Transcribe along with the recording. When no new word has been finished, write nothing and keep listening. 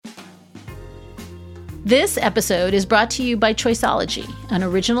This episode is brought to you by Choiceology, an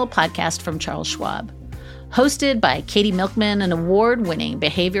original podcast from Charles Schwab. Hosted by Katie Milkman, an award-winning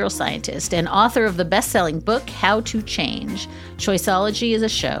behavioral scientist and author of the best-selling book, How to Change, Choiceology is a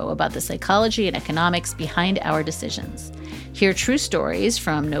show about the psychology and economics behind our decisions. Hear true stories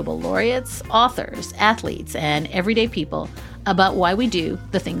from Nobel laureates, authors, athletes, and everyday people about why we do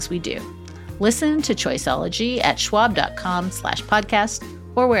the things we do. Listen to Choiceology at schwab.com/podcast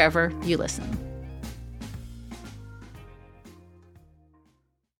or wherever you listen.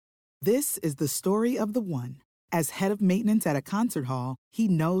 This is the story of the one. As head of maintenance at a concert hall, he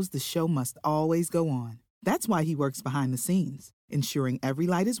knows the show must always go on. That's why he works behind the scenes, ensuring every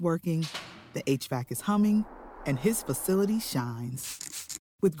light is working, the HVAC is humming, and his facility shines.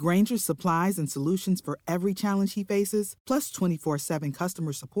 With Grainger's supplies and solutions for every challenge he faces, plus 24/7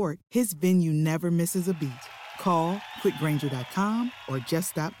 customer support, his venue never misses a beat. Call quickgrainger.com or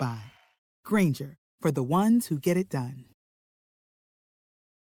just stop by. Grainger, for the ones who get it done.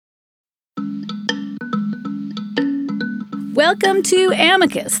 Welcome to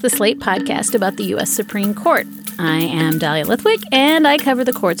Amicus, the Slate podcast about the U.S. Supreme Court. I am Dahlia Lithwick, and I cover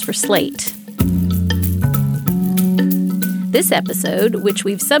the courts for Slate. This episode, which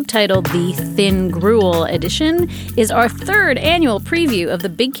we've subtitled the Thin Gruel Edition, is our third annual preview of the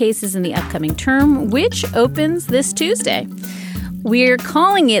big cases in the upcoming term, which opens this Tuesday. We're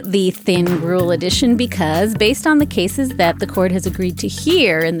calling it the Thin Gruel Edition because, based on the cases that the court has agreed to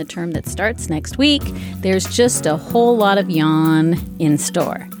hear in the term that starts next week, there's just a whole lot of yawn in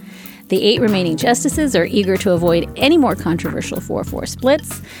store. The 8 remaining justices are eager to avoid any more controversial 4-4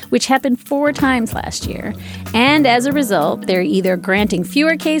 splits, which happened 4 times last year. And as a result, they're either granting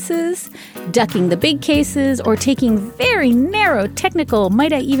fewer cases, ducking the big cases, or taking very narrow, technical,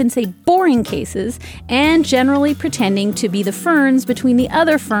 might I even say boring cases, and generally pretending to be the ferns between the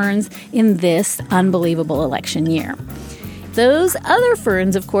other ferns in this unbelievable election year. Those other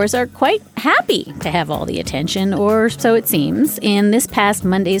ferns, of course, are quite happy to have all the attention, or so it seems. In this past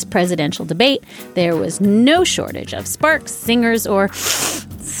Monday's presidential debate, there was no shortage of sparks, singers, or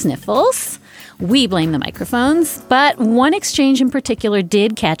sniffles. We blame the microphones, but one exchange in particular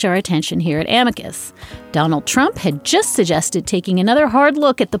did catch our attention here at Amicus. Donald Trump had just suggested taking another hard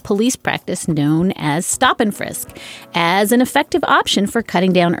look at the police practice known as stop and frisk as an effective option for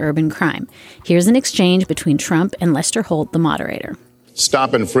cutting down urban crime. Here's an exchange between Trump and Lester Holt, the moderator.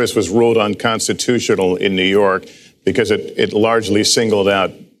 Stop and frisk was ruled unconstitutional in New York because it largely singled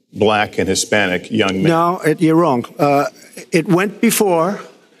out black and Hispanic young men. No, you're wrong. It went before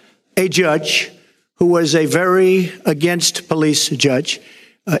a judge who was a very against police judge.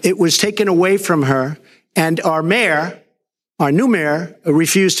 It was taken away from her, and our new mayor,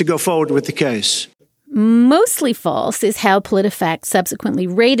 refused to go forward with the case. Mostly false is how PolitiFact subsequently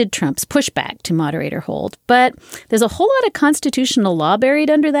rated Trump's pushback to moderator Holt, but there's a whole lot of constitutional law buried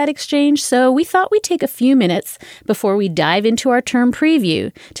under that exchange, so we thought we'd take a few minutes before we dive into our term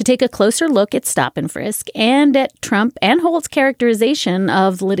preview to take a closer look at stop and frisk and at Trump and Holt's characterization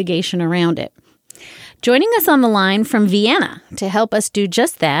of the litigation around it. Joining us on the line from Vienna to help us do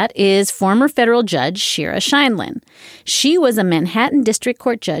just that is former federal judge Shira Scheindlin. She was a Manhattan District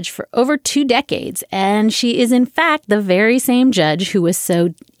Court judge for over 2 decades, and she is in fact the very same judge who was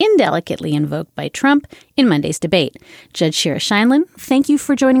so indelicately invoked by Trump in Monday's debate. Judge Shira Scheindlin, thank you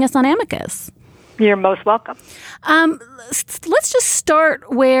for joining us on Amicus. You're most welcome. Let's just start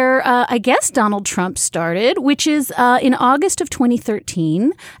where I guess Donald Trump started, which is in August of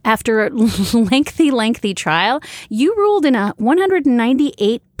 2013. After a lengthy trial, you ruled in a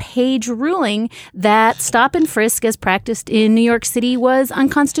 198-page ruling that stop and frisk as practiced in New York City was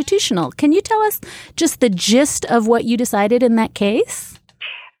unconstitutional. Can you tell us just the gist of what you decided in that case?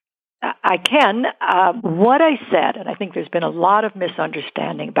 I can. What I said, and I think there's been a lot of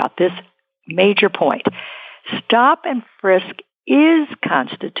misunderstanding about this major point. Stop and frisk is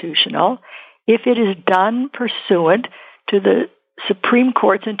constitutional if it is done pursuant to the Supreme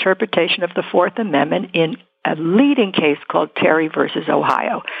Court's interpretation of the Fourth Amendment in a leading case called Terry versus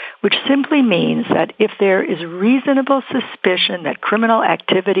Ohio, which simply means that if there is reasonable suspicion that criminal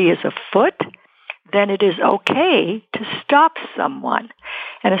activity is afoot, then it is okay to stop someone.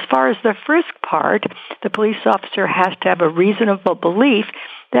 And as far as the frisk part, the police officer has to have a reasonable belief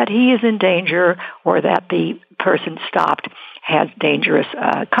that he is in danger or that the person stopped has dangerous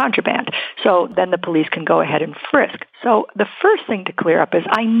contraband. So then the police can go ahead and frisk. So the first thing to clear up is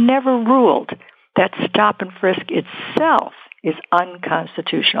I never ruled that stop and frisk itself is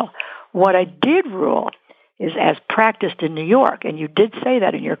unconstitutional. What I did rule is as practiced in New York, and you did say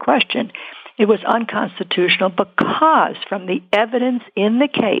that in your question, it was unconstitutional because from the evidence in the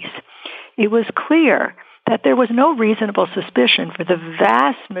case, it was clear that there was no reasonable suspicion for the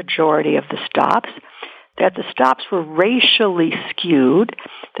vast majority of the stops, that the stops were racially skewed.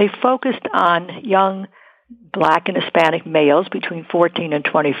 They focused on young Black and Hispanic males between 14 and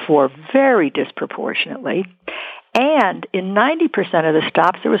 24 very disproportionately. And in 90% of the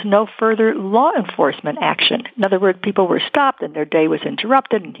stops, there was no further law enforcement action. In other words, people were stopped and their day was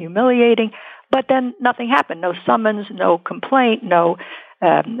interrupted and humiliating, but then nothing happened. No summons, no complaint, no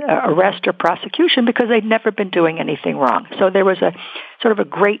arrest or prosecution because they'd never been doing anything wrong. So there was a sort of a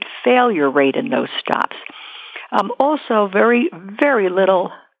great failure rate in those stops. Also, very, very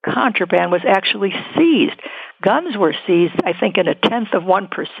little contraband was actually seized. Guns were seized, I think, in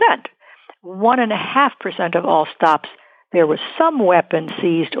 0.1%. 1.5% of all stops, there was some weapon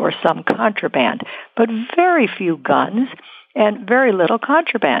seized or some contraband, but very few guns and very little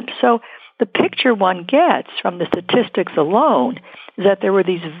contraband. So the picture one gets from the statistics alone is that there were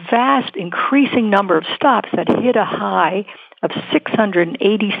these vast, increasing number of stops that hit a high of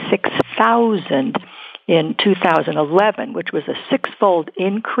 686,000 in 2011, which was a six-fold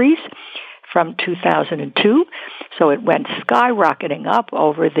increase from 2002. So it went skyrocketing up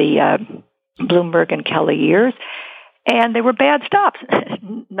over the Bloomberg and Kelly years. And they were bad stops.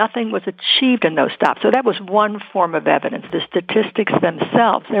 Nothing was achieved in those stops. So that was one form of evidence. The statistics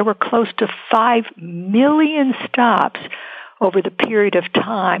themselves, there were close to 5 million stops over the period of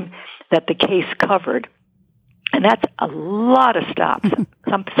time that the case covered. And that's a lot of stops.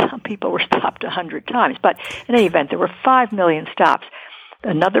 Some people were stopped 100 times. But in any event, there were 5 million stops.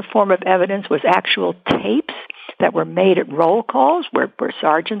 Another form of evidence was actual tapes that were made at roll calls where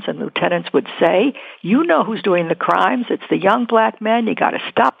sergeants and lieutenants would say, you know who's doing the crimes. It's the young Black men. You got to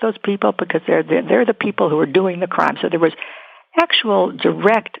stop those people because they're the people who are doing the crime. So there was actual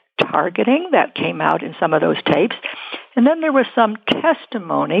direct targeting that came out in some of those tapes. And then there was some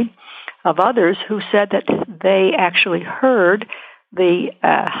testimony of others who said that they actually heard the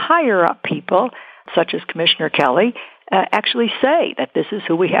higher-up people, such as Commissioner Kelly, actually say that this is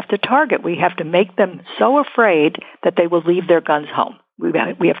who we have to target. We have to make them so afraid that they will leave their guns home. We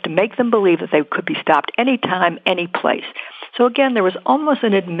have to make them believe that they could be stopped anytime, any place. So again, there was almost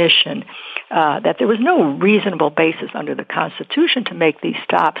an admission that there was no reasonable basis under the Constitution to make these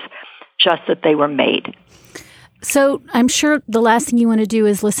stops, just that they were made. So I'm sure the last thing you want to do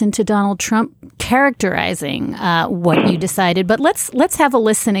is listen to Donald Trump characterizing what you decided. But let's have a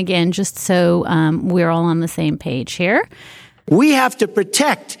listen again, just so we're all on the same page here. We have to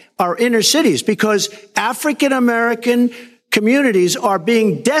protect our inner cities because African American communities are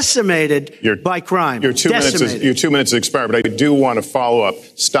being decimated by crime. Your 2 minutes has expired, but I do want to follow up.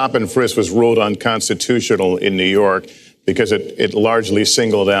 Stop and frisk was ruled unconstitutional in New York because it largely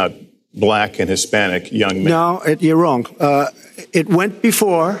singled out Black and Hispanic young men. No, you're wrong. It went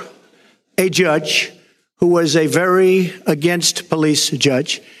before a judge who was a very against police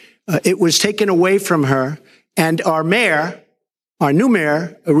judge. It was taken away from her, and our new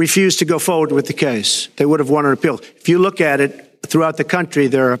mayor, refused to go forward with the case. They would have won an appeal. If you look at it throughout the country,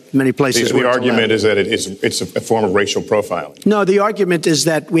 there are many places where the argument is that it's a form of racial profiling. No, the argument is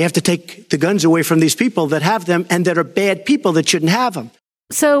that we have to take the guns away from these people that have them and that are bad people that shouldn't have them.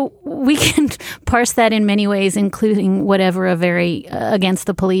 So we can parse that in many ways, including whatever a very against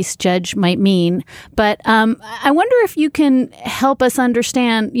the police judge might mean. But I wonder if you can help us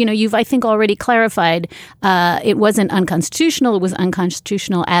understand, you've, I think, already clarified it wasn't unconstitutional. It was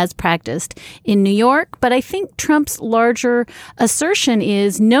unconstitutional as practiced in New York. But I think Trump's larger assertion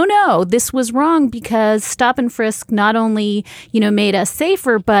is, no, this was wrong because stop and frisk not only, made us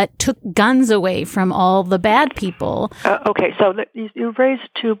safer, but took guns away from all the bad people. Okay, so you raised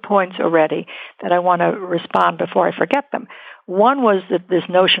 2 points already that I want to respond before I forget them. One was that this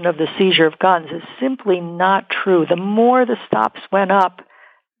notion of the seizure of guns is simply not true. The more the stops went up,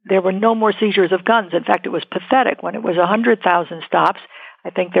 there were no more seizures of guns. In fact, it was pathetic. When it was 100,000 stops,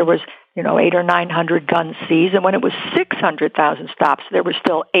 I think there was 800 or 900 guns seized, and when it was 600,000 stops, there were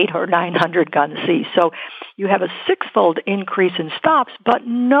still 800 or 900 guns seized. So you have a six-fold increase in stops, but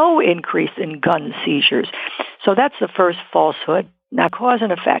no increase in gun seizures. So that's the first falsehood. Now, cause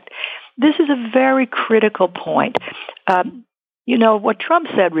and effect. This is a very critical point. What Trump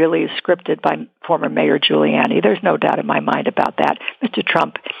said really is scripted by former Mayor Giuliani. There's no doubt in my mind about that. Mr.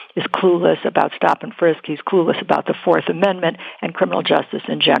 Trump is clueless about stop and frisk. He's clueless about the Fourth Amendment and criminal justice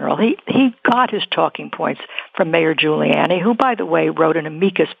in general. He got his talking points from Mayor Giuliani, who, by the way, wrote an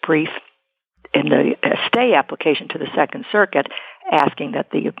amicus brief in the stay application to the Second Circuit asking that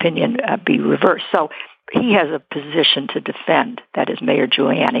the opinion be reversed. So he has a position to defend, that is Mayor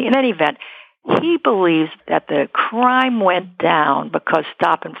Giuliani. In any event, He believes that the crime went down because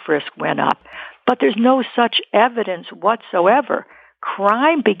stop and frisk went up. But there's no such evidence whatsoever.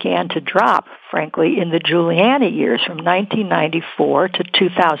 Crime began to drop, frankly, in the Giuliani years from 1994 to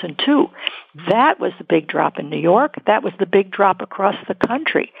 2002. That was the big drop in New York. That was the big drop across the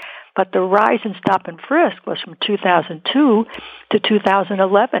country. But the rise in stop and frisk was from 2002 to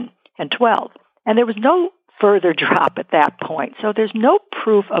 2011 and 12. And there was no further drop at that point. So there's no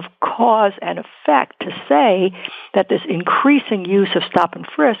proof of cause and effect to say that this increasing use of stop and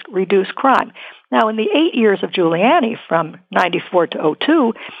frisk reduced crime. Now, in the 8 years of Giuliani, from 94 to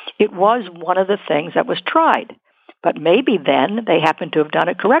 02, it was one of the things that was tried. But maybe then they happened to have done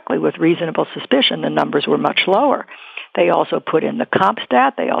it correctly with reasonable suspicion. The numbers were much lower. They also put in the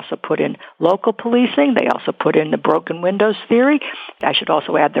CompStat. They also put in local policing. They also put in the broken windows theory. I should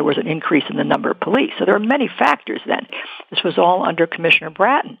also add there was an increase in the number of police. So there are many factors then. This was all under Commissioner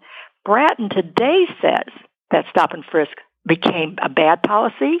Bratton. Bratton today says that stop and frisk became a bad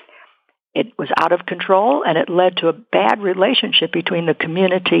policy. It was out of control, and it led to a bad relationship between the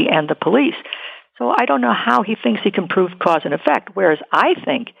community and the police. So I don't know how he thinks he can prove cause and effect, whereas I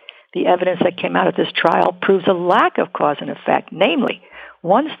think the evidence that came out of this trial proves a lack of cause and effect. Namely,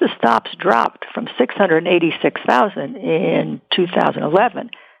 once the stops dropped from 686,000 in 2011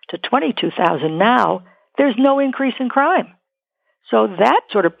 to 22,000 now, there's no increase in crime. So that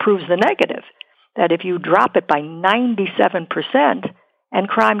sort of proves the negative, that if you drop it by 97% and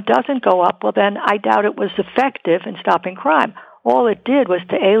crime doesn't go up, well then I doubt it was effective in stopping crime. All it did was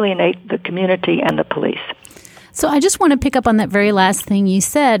to alienate the community and the police. So I just want to pick up on that very last thing you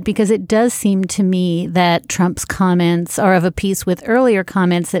said, because it does seem to me that Trump's comments are of a piece with earlier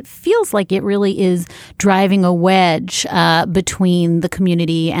comments that feels like it really is driving a wedge between the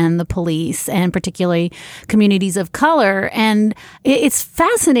community and the police, and particularly communities of color. And it's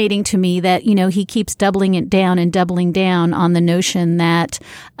fascinating to me that, you know, he keeps doubling down on the notion that,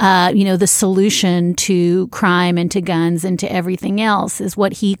 the solution to crime and to guns and to everything else is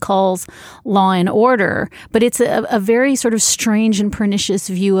what he calls law and order. But it's a very sort of strange and pernicious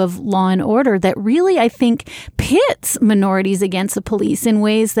view of law and order that really, I think, pits minorities against the police in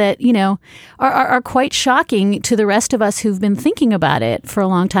ways that, are quite shocking to the rest of us who've been thinking about it for a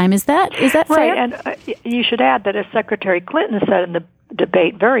long time. Is that fair? Right, and you should add that, as Secretary Clinton said in the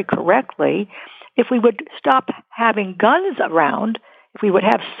debate very correctly, if we would stop having guns around, if we would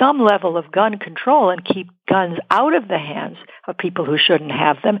have some level of gun control and keep guns out of the hands of people who shouldn't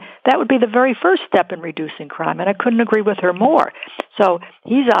have them, that would be the very first step in reducing crime, and I couldn't agree with her more. So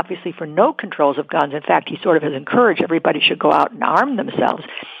he's obviously for no controls of guns. In fact, he sort of has encouraged everybody should go out and arm themselves.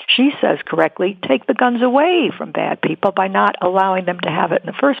 She says correctly, take the guns away from bad people by not allowing them to have it in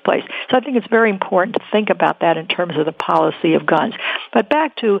the first place. So I think it's very important to think about that in terms of the policy of guns. But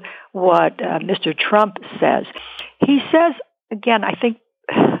back to what Mr. Trump says. He says, again, I think,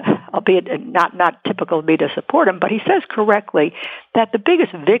 albeit not typical of me to support him, but he says correctly that the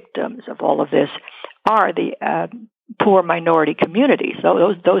biggest victims of all of this are the poor minority communities.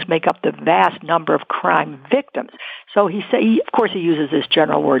 So those make up the vast number of crime victims. So of course he uses this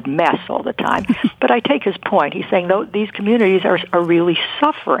general word mess all the time, but I take his point. He's saying these communities are really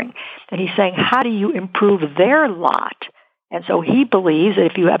suffering, and he's saying, how do you improve their lot? And so he believes that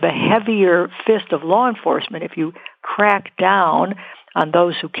if you have a heavier fist of law enforcement, if you crack down on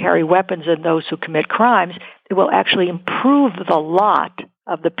those who carry weapons and those who commit crimes, it will actually improve the lot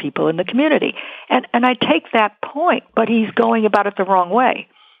of the people in the community. And I take that point, but he's going about it the wrong way.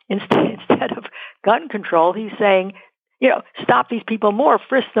 Instead of gun control, he's saying, stop these people more,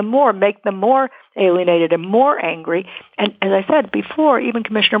 frisk them more, make them more alienated and more angry. And as I said before, even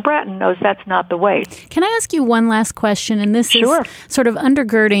Commissioner Bratton knows that's not the way. Can I ask you one last question? And this Sure. is sort of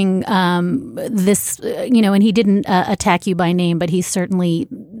undergirding this, and he didn't attack you by name, but he certainly,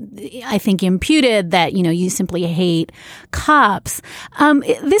 I think, imputed that, you simply hate cops.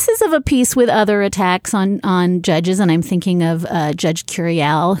 This is of a piece with other attacks on judges, and I'm thinking of Judge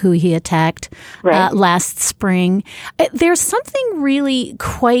Curiel, who he attacked last spring. There's something really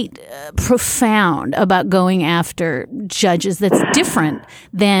quite profound about going after judges that's different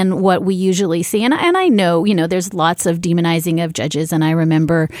than what we usually see. And I know, there's lots of demonizing of judges, and I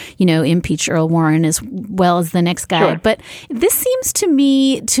remember, impeach Earl Warren as well as the next guy. Sure. But this seems to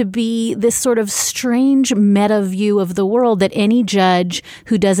me to be this sort of strange meta view of the world that any judge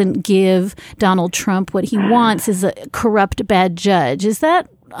who doesn't give Donald Trump what he wants is a corrupt, bad judge. Is that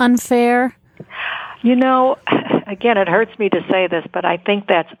unfair? Again, it hurts me to say this, but I think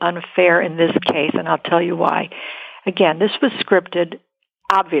that's unfair in this case, and I'll tell you why. Again, this was scripted,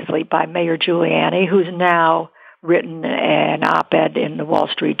 obviously, by Mayor Giuliani, who's now written an op-ed in the Wall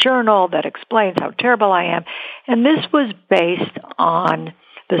Street Journal that explains how terrible I am. And this was based on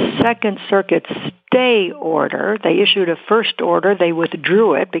the Second Circuit stay order. They issued a first order. They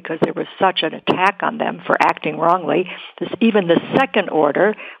withdrew it because there was such an attack on them for acting wrongly. Even the second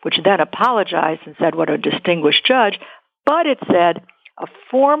order, which then apologized and said what a distinguished judge, but it said a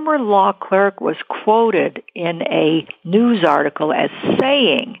former law clerk was quoted in a news article as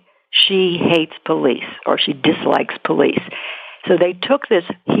saying she hates police or she dislikes police. So they took this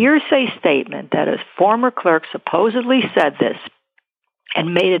hearsay statement that a former clerk supposedly said this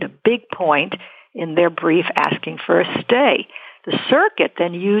and made it a big point in their brief asking for a stay. The circuit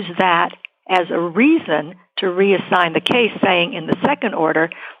then used that as a reason to reassign the case, saying in the second order,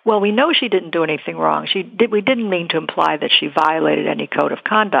 well, we know she didn't do anything wrong. We didn't mean to imply that she violated any code of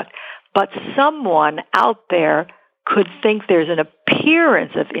conduct, but someone out there could think there's an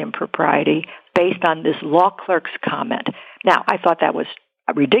appearance of impropriety based on this law clerk's comment. Now, I thought that was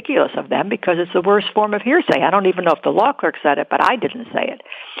ridiculous of them because it's the worst form of hearsay. I don't even know if the law clerk said it, but I didn't say it.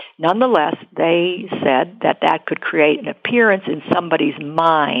 Nonetheless, they said that could create an appearance in somebody's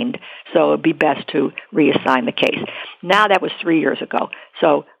mind, so it would be best to reassign the case. Now, that was 3 years ago.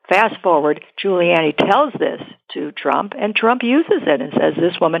 So fast forward, Giuliani tells this to Trump, and Trump uses it and says,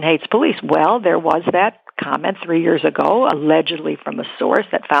 this woman hates police. Well, there was that comment 3 years ago, allegedly from a source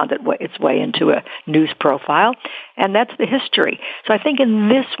that found its way into a news profile, and that's the history. So I think in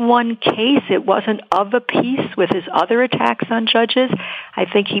this one case, it wasn't of a piece with his other attacks on judges. I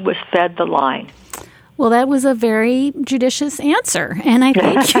think he was fed the line. Well, that was a very judicious answer, and I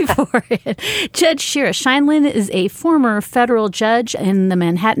thank you for it. Judge Shira Scheindlin is a former federal judge in the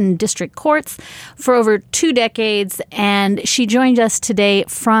Manhattan District Courts for over 2 decades, and she joined us today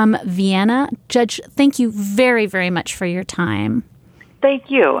from Vienna. Judge, thank you very, very much for your time.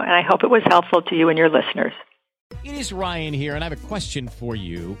 Thank you, and I hope it was helpful to you and your listeners. It is Ryan here, and I have a question for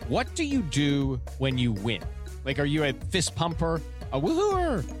you. What do you do when you win? Like, are you a fist pumper, a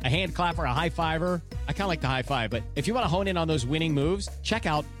woohooer, a hand clapper, a high fiver? I kind of like the high five, but if you want to hone in on those winning moves, check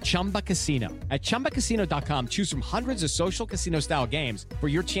out Chumba Casino. At ChumbaCasino.com, choose from hundreds of social casino-style games for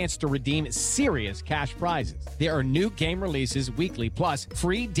your chance to redeem serious cash prizes. There are new game releases weekly, plus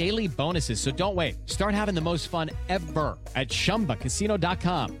free daily bonuses. So don't wait. Start having the most fun ever at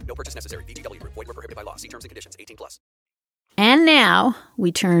ChumbaCasino.com. No purchase necessary. VGW. Void where prohibited by law. See terms and conditions. 18+. And now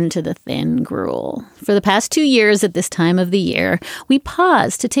we turn to the thin gruel. For the past 2 years at this time of the year, we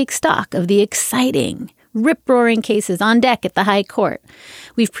pause to take stock of the exciting, rip-roaring cases on deck at the High Court.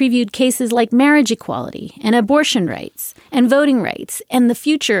 We've previewed cases like marriage equality and abortion rights and voting rights and the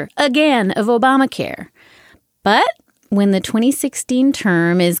future, again, of Obamacare. But when the 2016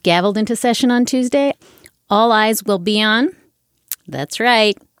 term is gavelled into session on Tuesday, all eyes will be on, that's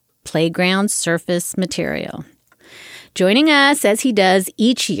right, playground surface material. Joining us, as he does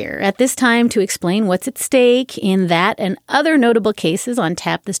each year at this time to explain what's at stake in that and other notable cases on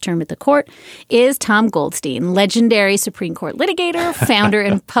tap this term at the court, is Tom Goldstein, legendary Supreme Court litigator, founder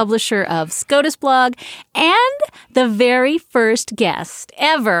and publisher of SCOTUS blog, and the very first guest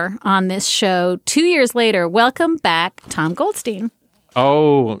ever on this show 2 years later. Welcome back, Tom Goldstein.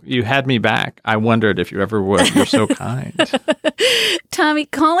 Oh, you had me back. I wondered if you ever would. You're so kind. Tommy,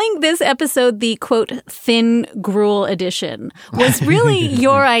 calling this episode the, quote, thin gruel edition was really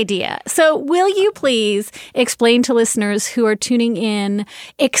your idea. So will you please explain to listeners who are tuning in,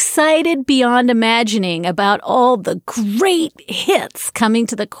 excited beyond imagining about all the great hits coming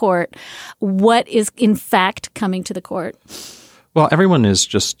to the court, what is in fact coming to the court? Well, everyone is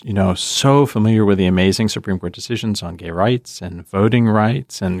just, so familiar with the amazing Supreme Court decisions on gay rights and voting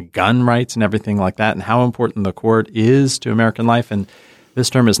rights and gun rights and everything like that, and how important the court is to American life. And this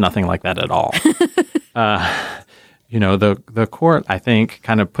term is nothing like that at all. The court, I think,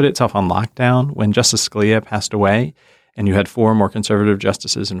 kind of put itself on lockdown when Justice Scalia passed away, and you had 4 more conservative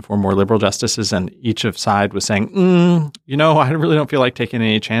justices and 4 more liberal justices, and each side was saying, I really don't feel like taking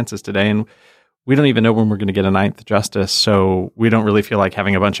any chances today. And we don't even know when we're going to get a 9th justice, so we don't really feel like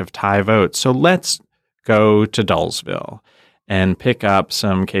having a bunch of tie votes. So let's go to Dullsville and pick up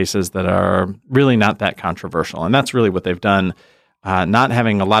some cases that are really not that controversial. And that's really what they've done, not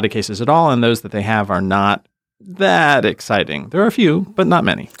having a lot of cases at all, and those that they have are not that exciting. There are a few, but not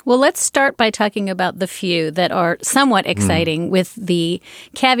many. Well, let's start by talking about the few that are somewhat exciting with the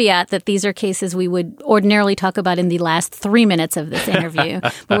caveat that these are cases we would ordinarily talk about in the last 3 minutes of this interview.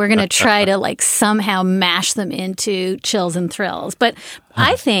 But we're going to try to somehow mash them into chills and thrills. But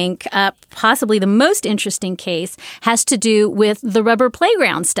I think possibly the most interesting case has to do with the rubber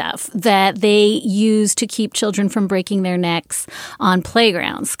playground stuff that they use to keep children from breaking their necks on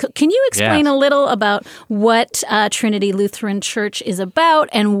playgrounds. Can you explain a little about what what Trinity Lutheran Church is about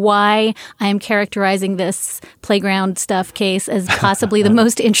and why I am characterizing this playground stuff case as possibly the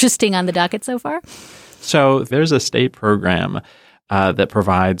most interesting on the docket so far? So there's a state program that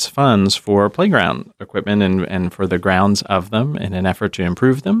provides funds for playground equipment and for the grounds of them in an effort to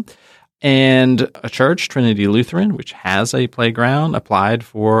improve them. And a church, Trinity Lutheran, which has a playground, applied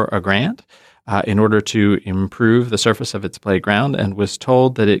for a grant in order to improve the surface of its playground and was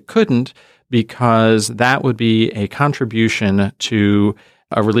told that it couldn't because that would be a contribution to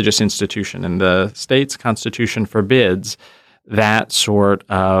a religious institution. And the state's constitution forbids that sort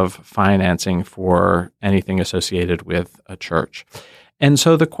of financing for anything associated with a church. And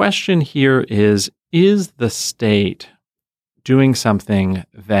so the question here is the state doing something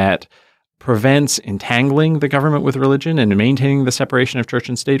that prevents entangling the government with religion and maintaining the separation of church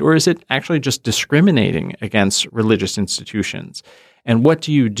and state, or is it actually just discriminating against religious institutions? And what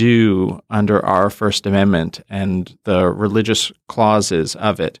do you do under our First Amendment and the religious clauses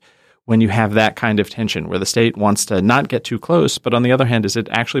of it when you have that kind of tension where the state wants to not get too close, but on the other hand, is it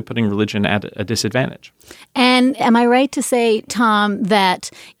actually putting religion at a disadvantage? And am I right to say, Tom, that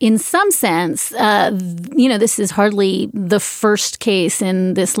in some sense, this is hardly the first case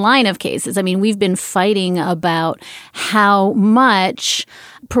in this line of cases? I mean, we've been fighting about how much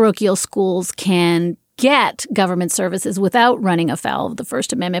parochial schools can get government services without running afoul of the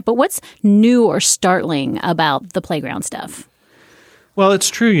First Amendment. But what's new or startling about the playground stuff? Well, it's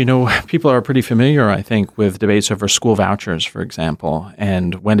true. People are pretty familiar, I think, with debates over school vouchers, for example,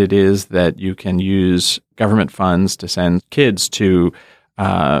 and when it is that you can use government funds to send kids to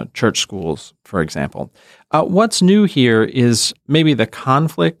church schools, for example. What's new here is maybe the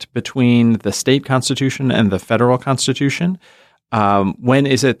conflict between the state constitution and the federal constitution. When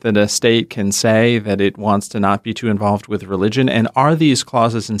is it that a state can say that it wants to not be too involved with religion? And are these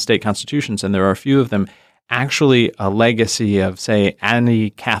clauses in state constitutions, and there are a few of them, actually a legacy of, say,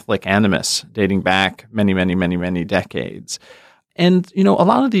 anti-Catholic animus dating back many, many, many, many decades? And, a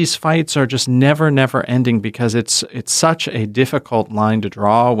lot of these fights are just never ending because it's such a difficult line to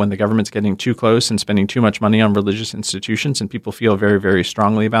draw when the government's getting too close and spending too much money on religious institutions and people feel very, very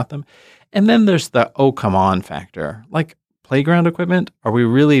strongly about them. And then there's the, oh, come on factor. Like playground equipment, are we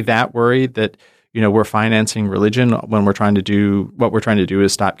really that worried that we're financing religion when what we're trying to do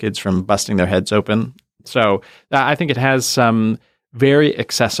is stop kids from busting their heads open? So I think it has some very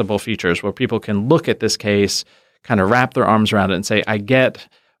accessible features where people can look at this case, kind of wrap their arms around it and say, I get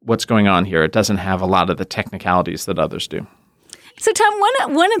what's going on here. It doesn't have a lot of the technicalities that others do. So, Tom,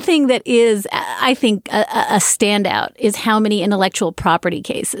 one thing that is, I think, a standout is how many intellectual property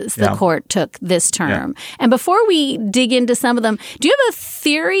cases the court took this term. Yeah. And before we dig into some of them, do you have a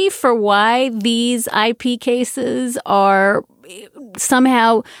theory for why these IP cases are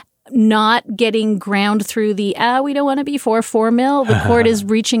somehow not getting ground through the, we don't want to be for $4 million, the court is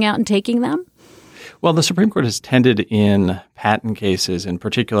reaching out and taking them? Well, the Supreme Court has tended in patent cases in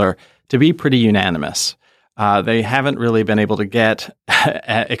particular to be pretty unanimous. They haven't really been able to get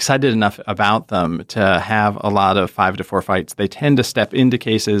excited enough about them to have a lot of 5-4 fights. They tend to step into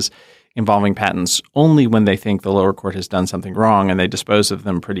cases involving patents only when they think the lower court has done something wrong, and they dispose of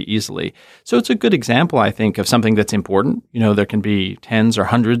them pretty easily. So it's a good example, I think, of something that's important. There can be tens or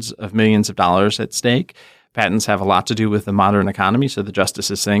hundreds of millions of dollars at stake. Patents have a lot to do with the modern economy, so the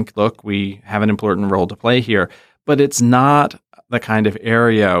justices think, look, we have an important role to play here. But it's not the kind of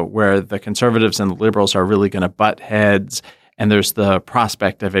area where the conservatives and the liberals are really going to butt heads, and there's the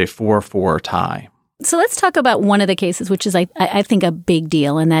prospect of a 4-4 tie. So let's talk about one of the cases, which is, I think, a big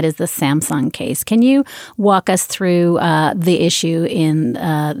deal, and that is the Samsung case. Can you walk us through the issue in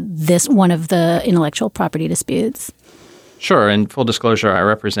this one of the intellectual property disputes? Sure. In full disclosure, I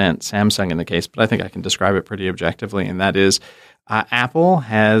represent Samsung in the case, but I think I can describe it pretty objectively, and that is Apple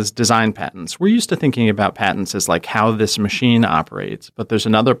has design patents. We're used to thinking about patents as like how this machine operates, but there's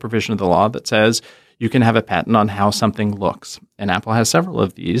another provision of the law that says you can have a patent on how something looks. And Apple has several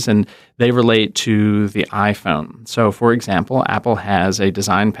of these, and they relate to the iPhone. So, for example, Apple has a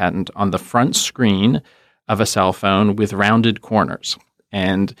design patent on the front screen of a cell phone with rounded corners.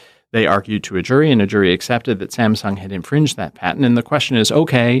 And they argued to a jury, and a jury accepted that Samsung had infringed that patent. And the question is,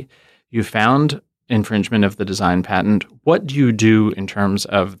 okay, you found infringement of the design patent. What do you do in terms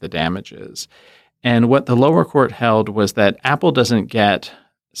of the damages? And what the lower court held was that Apple doesn't get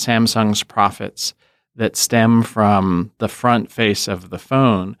Samsung's profits that stem from the front face of the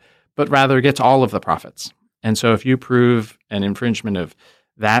phone, but rather gets all of the profits. And so if you prove an infringement of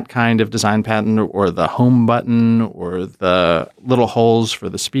that kind of design patent or the home button or the little holes for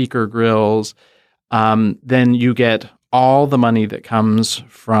the speaker grills, then you get all the money that comes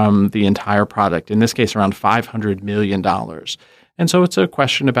from the entire product, in this case around $500 million. And so it's a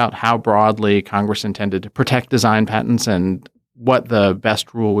question about how broadly Congress intended to protect design patents and what the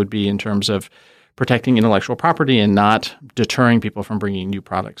best rule would be in terms of protecting intellectual property and not deterring people from bringing new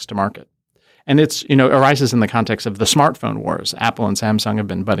products to market. And it's, arises in the context of the smartphone wars. Apple and Samsung have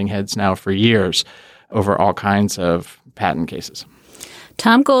been butting heads now for years over all kinds of patent cases.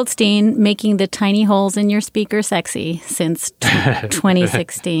 Tom Goldstein making the tiny holes in your speaker sexy since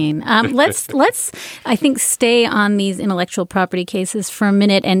 2016. Let's I think stay on these intellectual property cases for a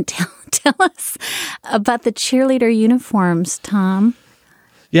minute and tell us about the cheerleader uniforms, Tom.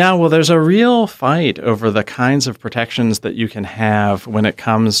 Yeah, well, there's a real fight over the kinds of protections that you can have when it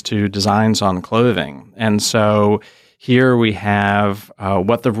comes to designs on clothing. And so here we have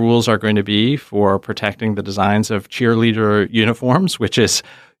what the rules are going to be for protecting the designs of cheerleader uniforms, which is,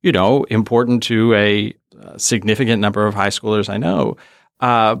 important to a significant number of high schoolers I know.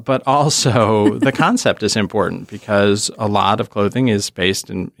 But also the concept is important because a lot of clothing is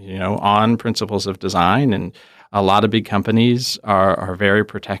based on principles of design, and a lot of big companies are very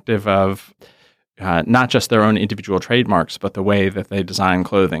protective of not just their own individual trademarks, but the way that they design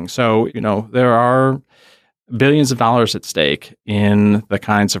clothing. So, there are billions of dollars at stake in the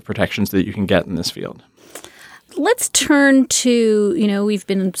kinds of protections that you can get in this field. Let's turn to, we've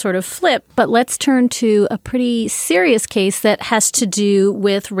been sort of flipped, but let's turn to a pretty serious case that has to do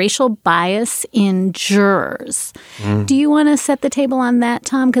with racial bias in jurors. Do you want to set the table on that,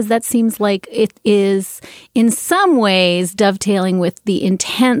 Tom? Because that seems like it is in some ways dovetailing with the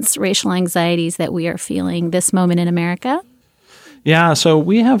intense racial anxieties that we are feeling this moment in America. Yeah, so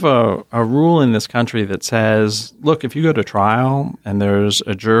we have a rule in this country that says, look, if you go to trial and there's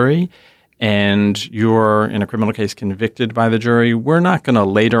a jury and you're in a criminal case convicted by the jury, we're not going to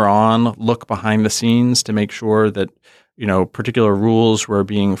later on look behind the scenes to make sure that, particular rules were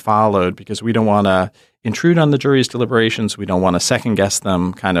being followed because we don't want to intrude on the jury's deliberations. We don't want to second guess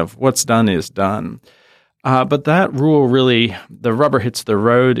them. Kind of what's done is done. But that rule really, the rubber hits the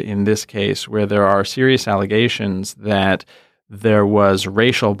road in this case where there are serious allegations that there was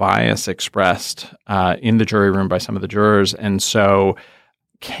racial bias expressed in the jury room by some of the jurors. And so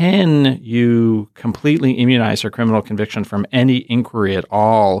can you completely immunize a criminal conviction from any inquiry at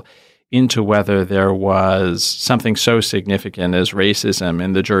all into whether there was something so significant as racism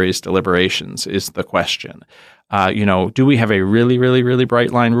in the jury's deliberations is the question. Do we have a really, really, really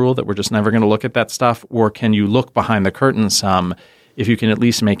bright line rule that we're just never going to look at that stuff? Or can you look behind the curtain some if you can at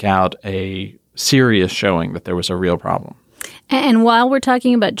least make out a serious showing that there was a real problem? And while we're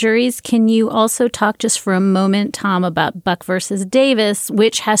talking about juries, can you also talk just for a moment, Tom, about Buck versus Davis,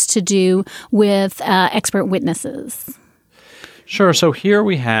 which has to do with expert witnesses? Sure. So here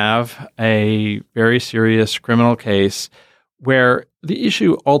we have a very serious criminal case where the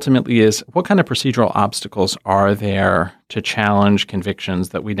issue ultimately is what kind of procedural obstacles are there to challenge convictions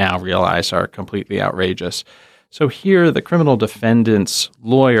that we now realize are completely outrageous. So here the criminal defendant's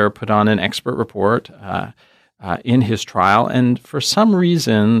lawyer put on an expert report in his trial. And for some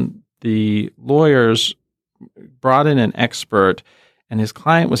reason, the lawyers brought in an expert, and his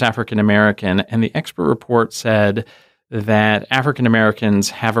client was African American. And the expert report said that African Americans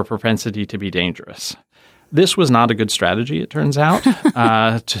have a propensity to be dangerous. This was not a good strategy, it turns out,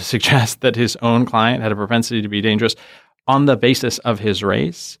 to suggest that his own client had a propensity to be dangerous on the basis of his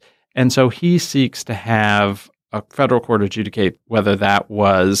race. And so he seeks to have a federal court adjudicate whether that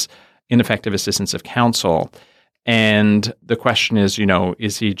was ineffective assistance of counsel. And the question is,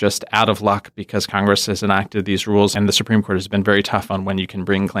 is he just out of luck because Congress has enacted these rules and the Supreme Court has been very tough on when you can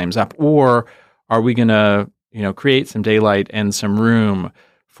bring claims up? Or are we going to, create some daylight and some room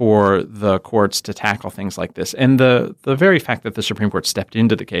for the courts to tackle things like this? And the very fact that the Supreme Court stepped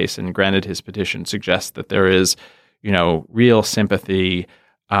into the case and granted his petition suggests that there is, real sympathy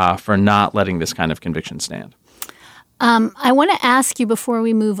for not letting this kind of conviction stand. I want to ask you before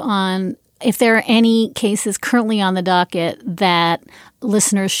we move on, if there are any cases currently on the docket that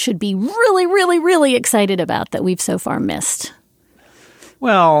listeners should be really, really, really excited about that we've so far missed.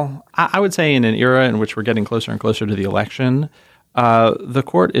 Well, I would say in an era in which we're getting closer and closer to the election, the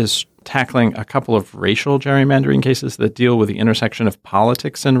court is tackling a couple of racial gerrymandering cases that deal with the intersection of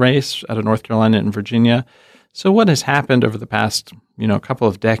politics and race out of North Carolina and Virginia. So what has happened over the past, couple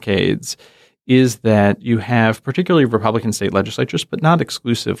of decades is that you have particularly Republican state legislatures, but not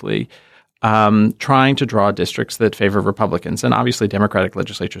exclusively, trying to draw districts that favor Republicans. And obviously Democratic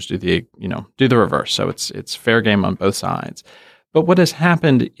legislatures do the reverse. So it's fair game on both sides. But what has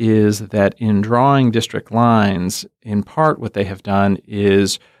happened is that in drawing district lines, in part what they have done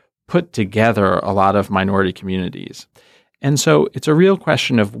is put together a lot of minority communities. And so it's a real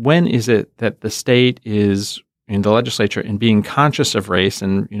question of when is it that the state is in the legislature in being conscious of race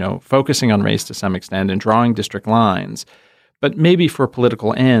and, focusing on race to some extent and drawing district lines. But maybe for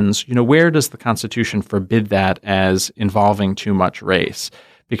political ends, where does the Constitution forbid that as involving too much race?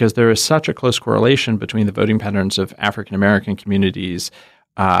 Because there is such a close correlation between the voting patterns of African American communities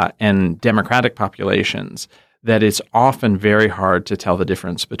and Democratic populations that it's often very hard to tell the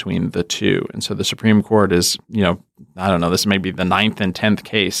difference between the two. And so the Supreme Court is, this may be the 9th and 10th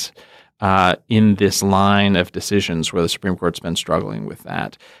case in this line of decisions where the Supreme Court's been struggling with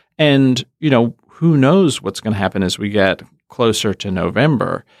that. And, who knows what's going to happen as we get closer to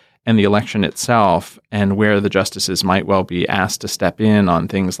November and the election itself, and where the justices might well be asked to step in on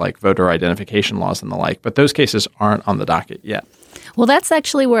things like voter identification laws and the like. But those cases aren't on the docket yet. Well, that's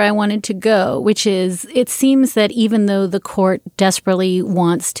actually where I wanted to go, which is it seems that even though the court desperately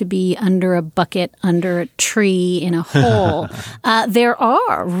wants to be under a bucket, under a tree, in a hole, there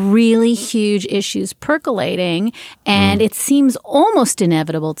are really huge issues percolating. And it seems almost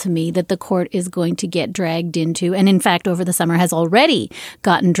inevitable to me that the court is going to get dragged into, and in fact, over the summer has already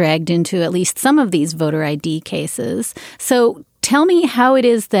gotten dragged into at least some of these voter ID cases. So tell me how it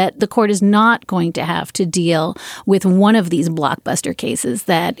is that the court is not going to have to deal with one of these blockbuster cases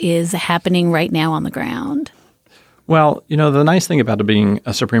that is happening right now on the ground. Well, the nice thing about being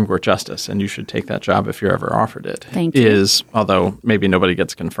a Supreme Court justice, and you should take that job if you're ever offered it, Thank you. Is, although maybe nobody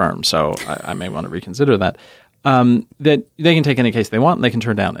gets confirmed, so I may want to reconsider that, that they can take any case they want and they can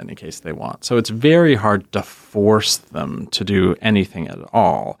turn down any case they want. So it's very hard to force them to do anything at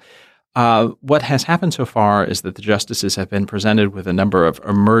all. What has happened so far is that the justices have been presented with a number of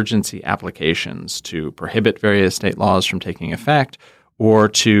emergency applications to prohibit various state laws from taking effect or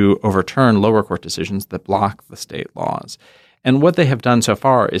to overturn lower court decisions that block the state laws. And what they have done so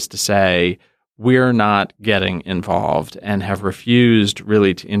far is to say, we're not getting involved and have refused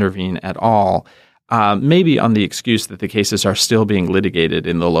really to intervene at all, maybe on the excuse that the cases are still being litigated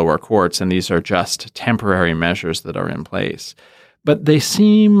in the lower courts and these are just temporary measures that are in place. But they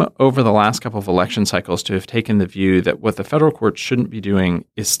seem, over the last couple of election cycles, to have taken the view that what the federal courts shouldn't be doing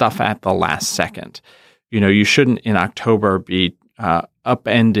is stuff at the last second. You shouldn't in October be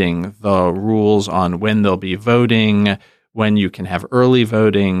upending the rules on when there'll be voting, when you can have early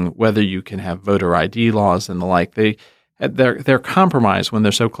voting, whether you can have voter ID laws and the like. Their compromise, when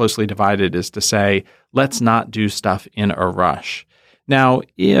they're so closely divided, is to say, let's not do stuff in a rush. Now,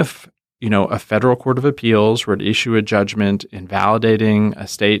 if a federal court of appeals were to issue a judgment invalidating a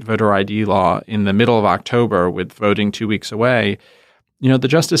state voter ID law in the middle of October with voting 2 weeks away, the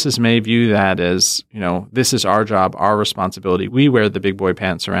justices may view that as, this is our job, our responsibility. We wear the big boy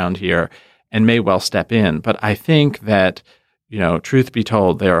pants around here and may well step in. But I think that, truth be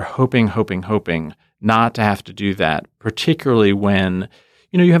told, they are hoping not to have to do that, particularly when,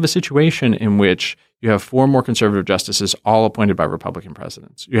 you have a situation in which you have 4 more conservative justices all appointed by Republican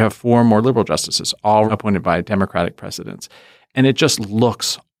presidents. You have 4 more liberal justices all appointed by Democratic presidents. And it just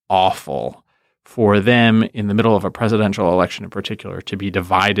looks awful for them in the middle of a presidential election in particular to be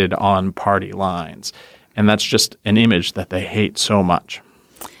divided on party lines. And that's just an image that they hate so much.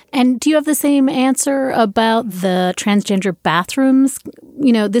 And do you have the same answer about the transgender bathrooms?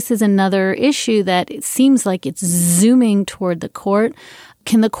 This is another issue that it seems like it's zooming toward the court.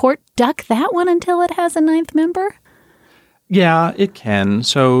 Can the court duck that one until it has a 9th member? Yeah, it can.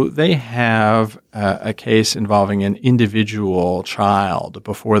 So they have a case involving an individual child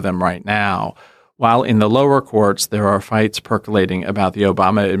before them right now, while in the lower courts there are fights percolating about the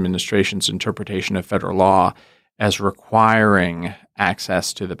Obama administration's interpretation of federal law as requiring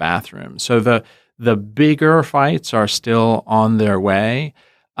access to the bathroom. So the bigger fights are still on their way.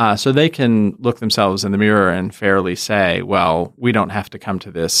 So they can look themselves in the mirror and fairly say, well, we don't have to come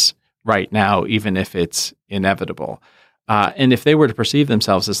to this right now, even if it's inevitable. And if they were to perceive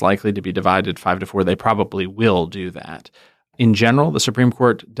themselves as likely to be divided 5-4, they probably will do that. In general, the Supreme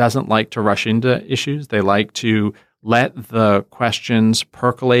Court doesn't like to rush into issues. They like to let the questions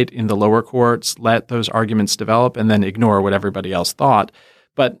percolate in the lower courts, let those arguments develop, and then ignore what everybody else thought.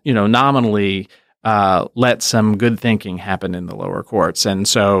 But, nominally, let some good thinking happen in the lower courts. And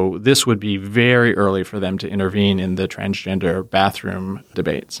so this would be very early for them to intervene in the transgender bathroom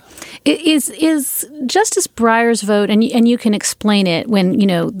debates. Is Justice Breyer's vote, and you can explain it when,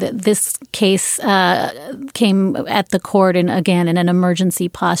 this case came at the court and again in an emergency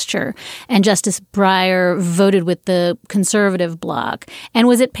posture, and Justice Breyer voted with the conservative bloc and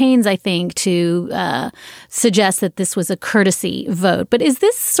was at pains, I think, to suggest that this was a courtesy vote. But is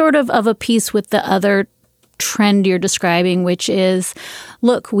this sort of a piece with the other trend you're describing, which is,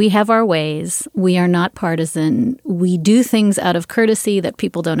 look, we have our ways. We are not partisan. We do things out of courtesy that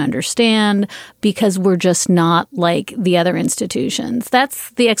people don't understand because we're just not like the other institutions. That's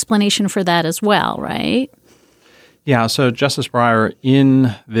the explanation for that as well, right? Yeah, so Justice Breyer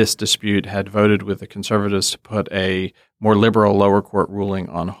in this dispute had voted with the conservatives to put a more liberal lower court ruling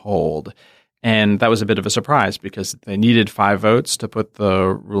on hold. And that was a bit of a surprise because they needed 5 votes to put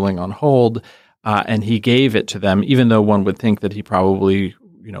the ruling on hold. And he gave it to them, even though one would think that he probably,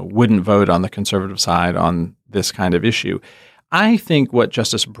 wouldn't vote on the conservative side on this kind of issue. I think what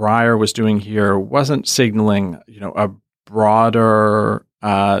Justice Breyer was doing here wasn't signaling, a broader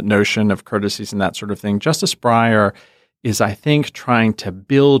notion of courtesies and that sort of thing. Justice Breyer is, I think, trying to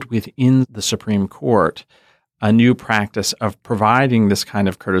build within the Supreme Court a new practice of providing this kind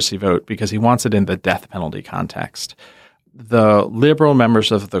of courtesy vote because he wants it in the death penalty context. The liberal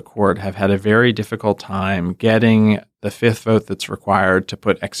members of the court have had a very difficult time getting the 5th vote that's required to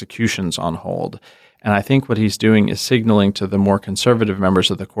put executions on hold. And I think what he's doing is signaling to the more conservative members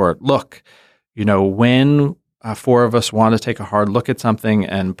of the court, look, when 4 of us want to take a hard look at something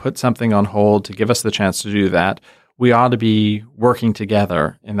and put something on hold to give us the chance to do that, we ought to be working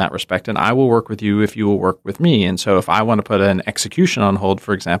together in that respect. And I will work with you if you will work with me. And so if I want to put an execution on hold,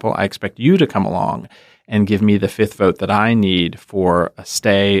 for example, I expect you to come along and give me the 5th vote that I need for a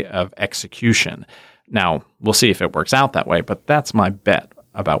stay of execution. Now, we'll see if it works out that way, but that's my bet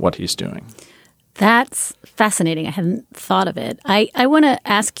about what he's doing. That's fascinating. I hadn't thought of it. I want to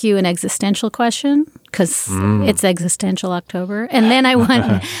ask you an existential question because it's existential October. And then I want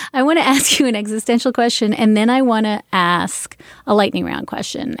to ask you an existential question, and then I want to ask a lightning round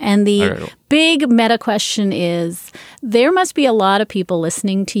question. And the big meta question is, there must be a lot of people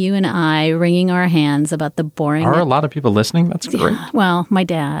listening to you and I wringing our hands about the boring... Are a lot of people listening? That's great. Well, my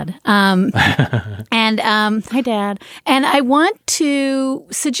dad. Hi, Dad. And I want to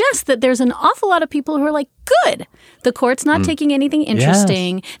suggest that there's an awful lot of people who are like, good. The court's not taking anything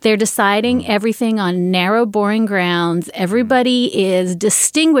interesting. Yes. They're deciding everything on narrow, boring grounds. Everybody is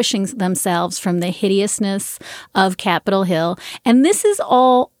distinguishing themselves from the hideousness of Capitol Hill. And this is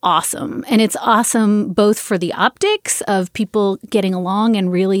all awesome. And it's awesome both for the optics of people getting along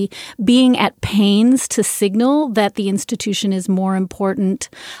and really being at pains to signal that the institution is more important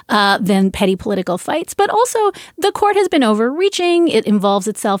than petty political fights. But also, the court has been overreaching. It involves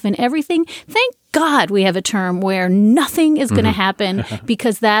itself in everything. Thank God we have a term where nothing is going to happen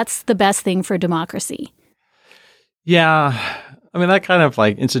because that's the best thing for democracy. Yeah. I mean, that kind of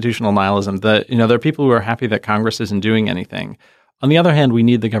like institutional nihilism, there are people who are happy that Congress isn't doing anything. On the other hand, we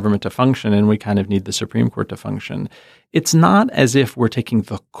need the government to function, and we kind of need the Supreme Court to function. It's not as if we're taking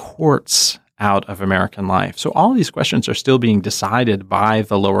the courts out of American life. So all these questions are still being decided by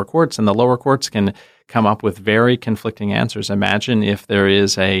the lower courts, and the lower courts can come up with very conflicting answers. Imagine if there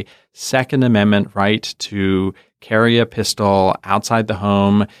is a Second Amendment right to carry a pistol outside the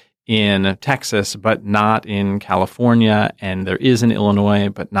home in Texas, but not in California, and there is in Illinois,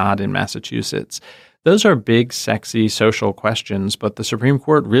 but not in Massachusetts. Those are big, sexy social questions, but the Supreme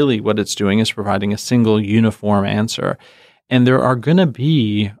Court really what it's doing is providing a single uniform answer. And there are going to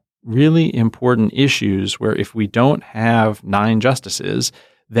be really important issues where if we don't have 9 justices,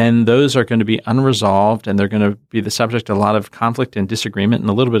 then those are going to be unresolved and they're going to be the subject of a lot of conflict and disagreement and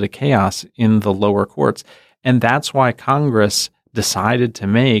a little bit of chaos in the lower courts. And that's why Congress decided to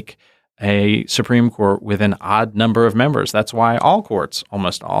make a Supreme Court with an odd number of members. That's why all courts,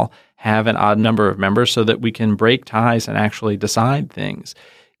 almost all, have an odd number of members so that we can break ties and actually decide things.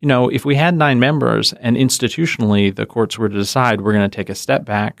 If we had 9 members and institutionally the courts were to decide we're going to take a step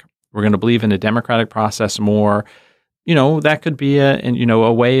back, we're going to believe in a democratic process more, that could be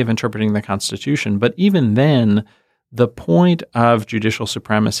a way of interpreting the Constitution. But even then, the point of judicial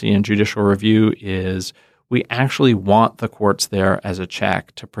supremacy and judicial review is we actually want the courts there as a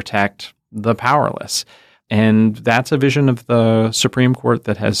check to protect the powerless. And that's a vision of the Supreme Court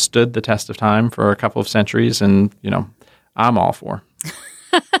that has stood the test of time for a couple of centuries. And, I'm all for.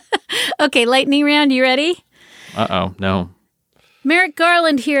 Okay, lightning round. You ready? Uh-oh, no. Merrick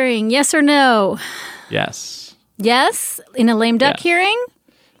Garland hearing, yes or no? Yes. Yes? In a lame duck hearing?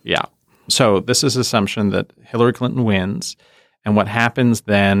 Yeah. So this is assumption that Hillary Clinton wins. And what happens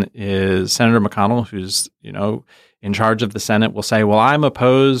then is Senator McConnell, who's, in charge of the Senate, will say, well, I'm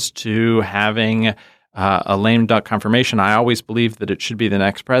opposed to having a lame duck confirmation. I always believed that it should be the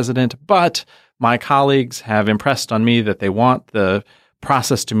next president, but my colleagues have impressed on me that they want the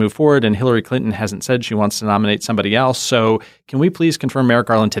process to move forward, and Hillary Clinton hasn't said she wants to nominate somebody else. So can we please confirm Merrick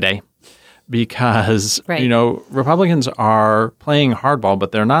Garland today? Because, Republicans are playing hardball,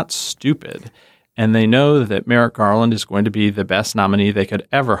 but they're not stupid. And they know that Merrick Garland is going to be the best nominee they could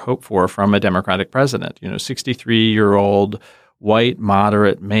ever hope for from a Democratic president. 63-year-old, white,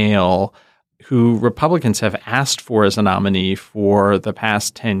 moderate male who Republicans have asked for as a nominee for the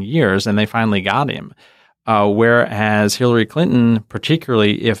past 10 years, and they finally got him. Whereas Hillary Clinton,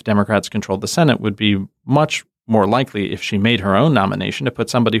 particularly if Democrats controlled the Senate, would be much more likely, if she made her own nomination, to put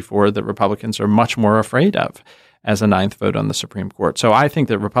somebody forward that Republicans are much more afraid of as a ninth vote on the Supreme Court. So I think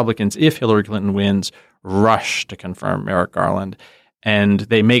that Republicans, if Hillary Clinton wins, rush to confirm Merrick Garland, and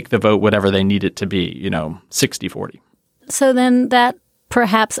they make the vote whatever they need it to be, 60-40. So then that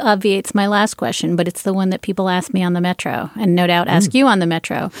perhaps obviates my last question, but it's the one that people ask me on the Metro, and no doubt ask you on the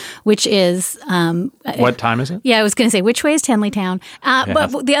Metro, which is... what time is it? Yeah, I was going to say, which way is Tenleytown?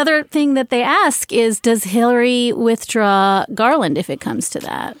 But the other thing that they ask is, does Hillary withdraw Garland if it comes to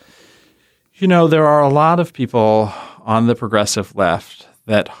that? There are a lot of people on the progressive left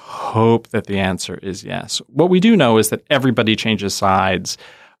that hope that the answer is yes. What we do know is that everybody changes sides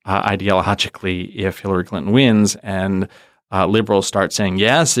ideologically if Hillary Clinton wins, and liberals start saying,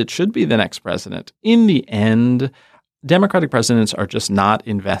 yes, it should be the next president. In the end, Democratic presidents are just not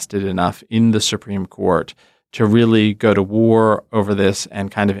invested enough in the Supreme Court to really go to war over this and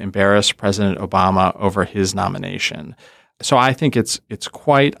kind of embarrass President Obama over his nomination. So I think it's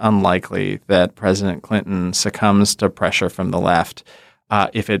quite unlikely that President Clinton succumbs to pressure from the left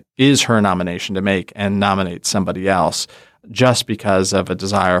if it is her nomination to make and nominate somebody else, just because of a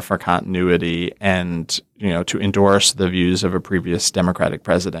desire for continuity and to endorse the views of a previous Democratic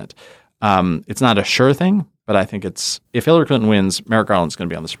president. It's not a sure thing, but I think if Hillary Clinton wins, Merrick Garland's going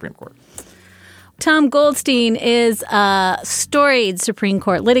to be on the Supreme Court. Tom Goldstein is a storied Supreme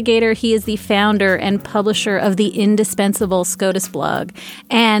Court litigator. He is the founder and publisher of the indispensable SCOTUS blog,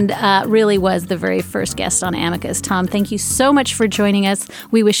 and really was the very first guest on Amicus. Tom, thank you so much for joining us.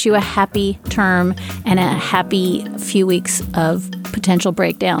 We wish you a happy term and a happy few weeks of potential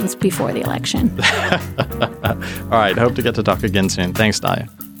breakdowns before the election. All right. Hope to get to talk again soon. Thanks, Dahlia.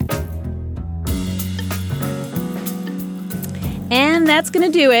 And that's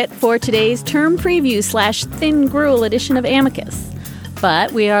going to do it for today's term preview / thin gruel edition of Amicus.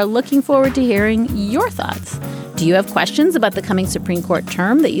 But we are looking forward to hearing your thoughts. Do you have questions about the coming Supreme Court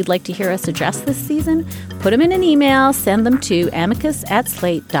term that you'd like to hear us address this season? Put them in an email. Send them to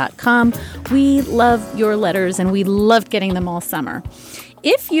amicus@slate.com. We love your letters, and we loved getting them all summer.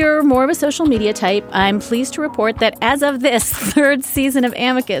 If you're more of a social media type, I'm pleased to report that as of this third season of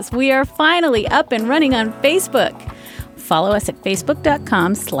Amicus, we are finally up and running on Facebook. Follow us at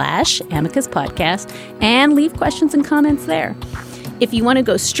facebook.com/Amicus Podcast and leave questions and comments there. If you want to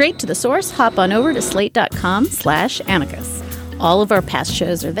go straight to the source, hop on over to slate.com/Amicus. All of our past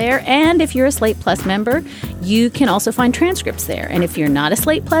shows are there, and if you're a Slate Plus member, you can also find transcripts there. And if you're not a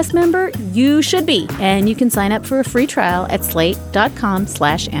Slate Plus member, you should be, and you can sign up for a free trial at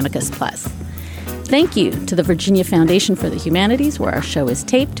slate.com/Amicus Plus. Thank you to the Virginia Foundation for the Humanities, where our show is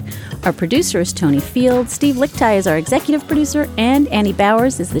taped. Our producer is Tony Field. Steve Lichtai is our executive producer, and Annie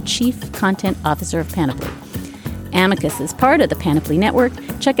Bowers is the chief content officer of Panoply. Amicus is part of the Panoply Network.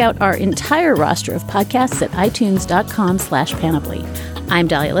 Check out our entire roster of podcasts at itunes.com/Panoply. I'm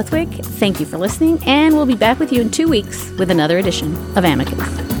Dahlia Lithwick. Thank you for listening, and we'll be back with you in 2 weeks with another edition of Amicus.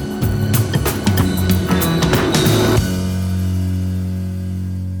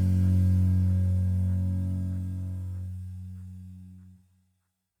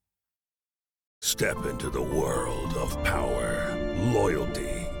 Step into the world of power, loyalty,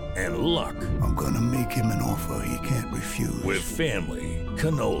 and luck. I'm gonna make him an offer he can't refuse. With family,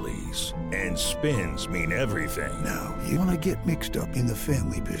 cannolis, and spins mean everything. Now, you wanna get mixed up in the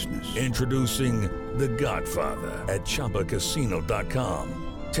family business. Introducing The Godfather at ChumbaCasino.com.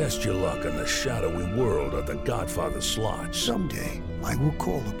 Test your luck in the shadowy world of The Godfather slot. Someday, I will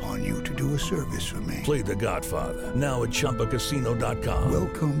call upon you to do a service for me. Play The Godfather, now at ChumbaCasino.com.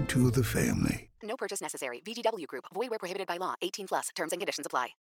 Welcome to the family. No purchase necessary. VGW Group. Void where prohibited by law. 18+. Terms and conditions apply.